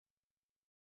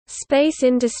Space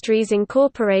Industries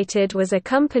Incorporated was a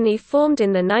company formed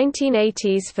in the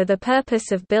 1980s for the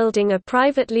purpose of building a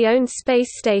privately owned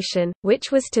space station,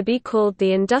 which was to be called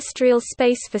the Industrial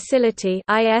Space Facility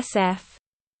 (ISF).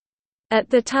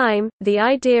 At the time, the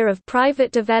idea of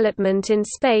private development in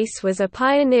space was a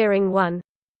pioneering one.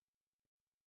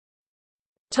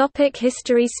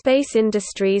 History. Space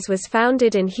Industries was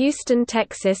founded in Houston,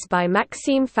 Texas by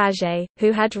Maxime Faget,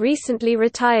 who had recently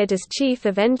retired as Chief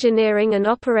of Engineering and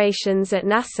Operations at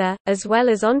NASA, as well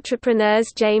as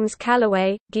entrepreneurs James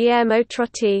Callaway, Guillermo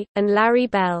Trotti, and Larry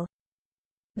Bell.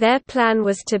 Their plan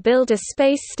was to build a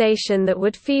space station that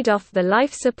would feed off the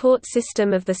life support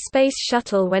system of the Space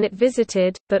Shuttle when it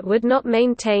visited, but would not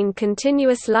maintain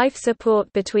continuous life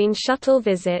support between shuttle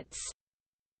visits.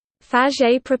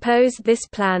 Faget proposed this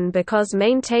plan because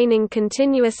maintaining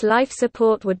continuous life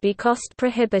support would be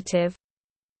cost-prohibitive.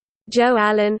 Joe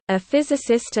Allen, a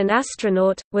physicist and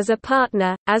astronaut, was a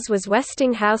partner, as was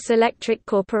Westinghouse Electric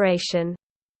Corporation.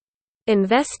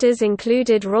 Investors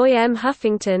included Roy M.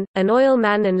 Huffington, an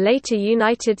oilman and later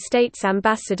United States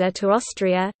ambassador to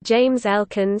Austria, James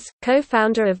Elkins,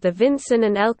 co-founder of the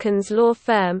Vinson & Elkins law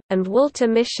firm, and Walter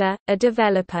Mischer, a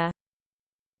developer.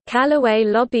 Callaway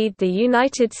lobbied the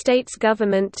United States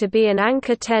government to be an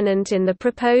anchor tenant in the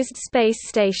proposed space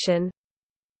station.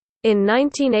 In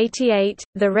 1988,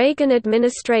 the Reagan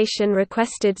administration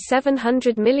requested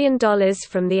 $700 million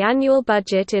from the annual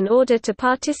budget in order to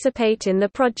participate in the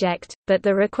project, but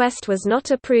the request was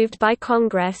not approved by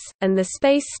Congress, and the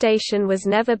space station was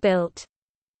never built.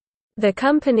 The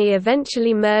company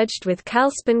eventually merged with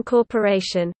Calspan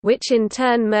Corporation, which in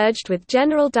turn merged with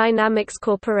General Dynamics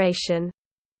Corporation.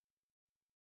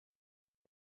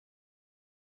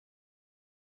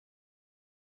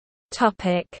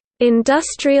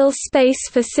 Industrial Space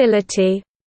Facility.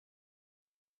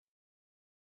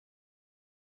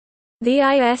 The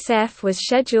ISF was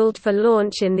scheduled for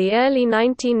launch in the early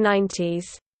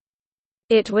 1990s.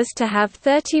 It was to have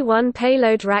 31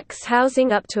 payload racks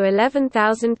housing up to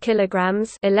 11,000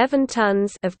 kilograms (11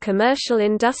 tons) of commercial,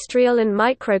 industrial and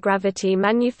microgravity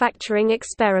manufacturing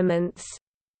experiments.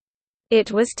 It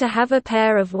was to have a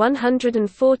pair of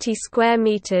 140 square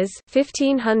meters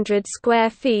 (1,500 square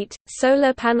feet)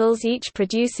 solar panels, each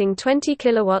producing 20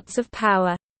 kilowatts of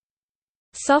power.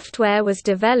 Software was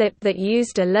developed that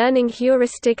used a learning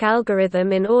heuristic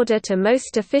algorithm in order to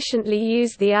most efficiently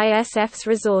use the ISF's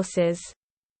resources.